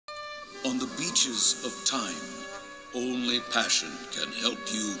On the beaches of time, only passion can help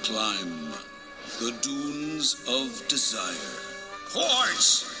you climb the dunes of desire.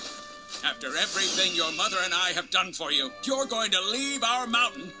 Quartz! After everything your mother and I have done for you, you're going to leave our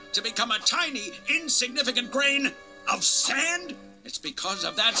mountain to become a tiny, insignificant grain of sand? It's because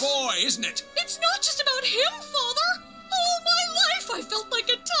of that boy, isn't it? It's not just about him, Father. All my life I felt like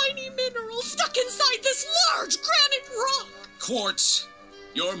a tiny mineral stuck inside this large granite rock. Quartz,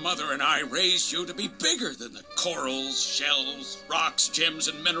 your mother and I raised you to be bigger than the corals, shells, rocks, gems,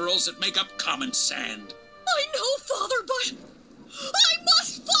 and minerals that make up common sand. I know, Father, but I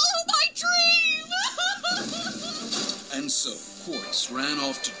must follow my dream! And so, Quartz ran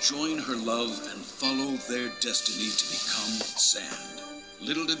off to join her love and follow their destiny to become sand.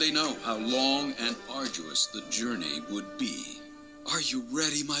 Little did they know how long and arduous the journey would be. Are you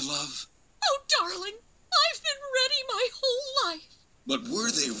ready, my love? Oh, darling, I've been ready my whole life. But were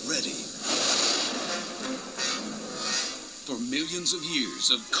they ready? For millions of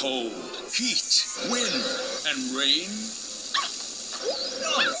years of cold, heat, wind, and rain?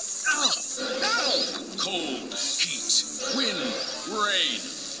 Cold, heat, wind, rain,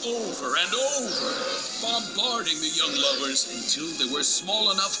 over and over, bombarding the young lovers until they were small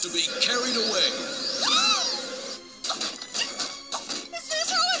enough to be carried away. Is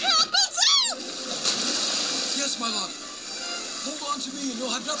this how it happens? Yes, my love. Hold on to me and you'll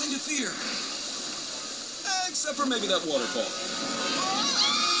have nothing to fear. Except for maybe that waterfall.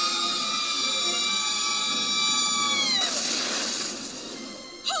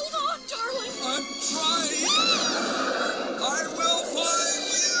 Hold on, darling. I'm trying. I will find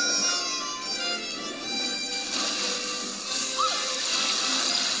you.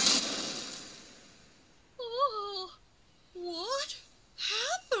 Oh, what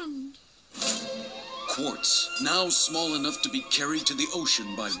happened? Quartz, now small enough to be carried to the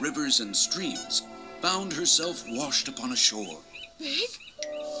ocean by rivers and streams, found herself washed upon a shore. Big?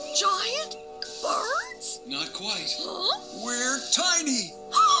 Giant? Birds? Not quite. Huh? We're tiny.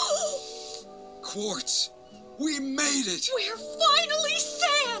 Quartz, we made it. We're finally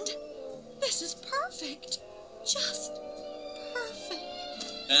sand. This is perfect. Just perfect.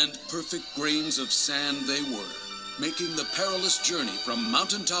 And perfect grains of sand they were, making the perilous journey from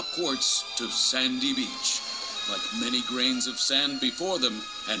mountaintop Quartz to sandy beach. Like many grains of sand before them,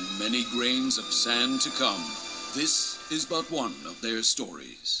 and many grains of sand to come, this is but one of their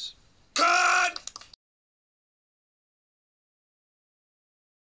stories. Cut!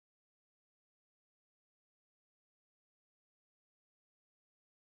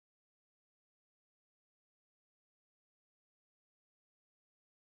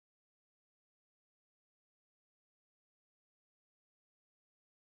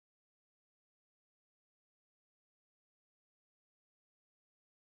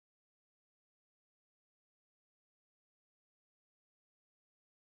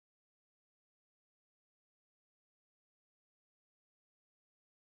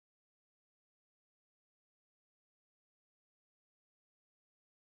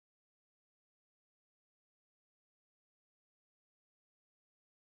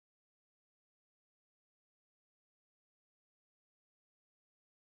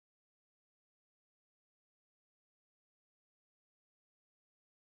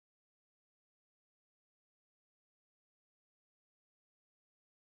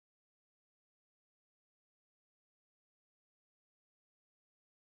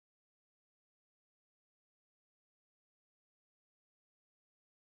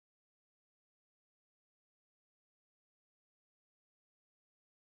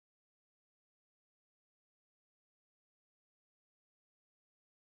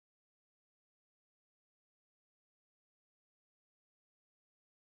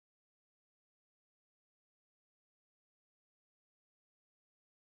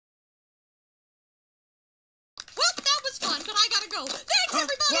 Well, that was fun, but I gotta go. Thanks,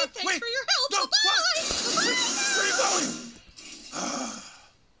 everybody. Thanks for your help. No, Bye-bye. Where are you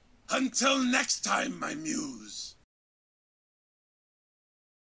going? Until next time, my muse.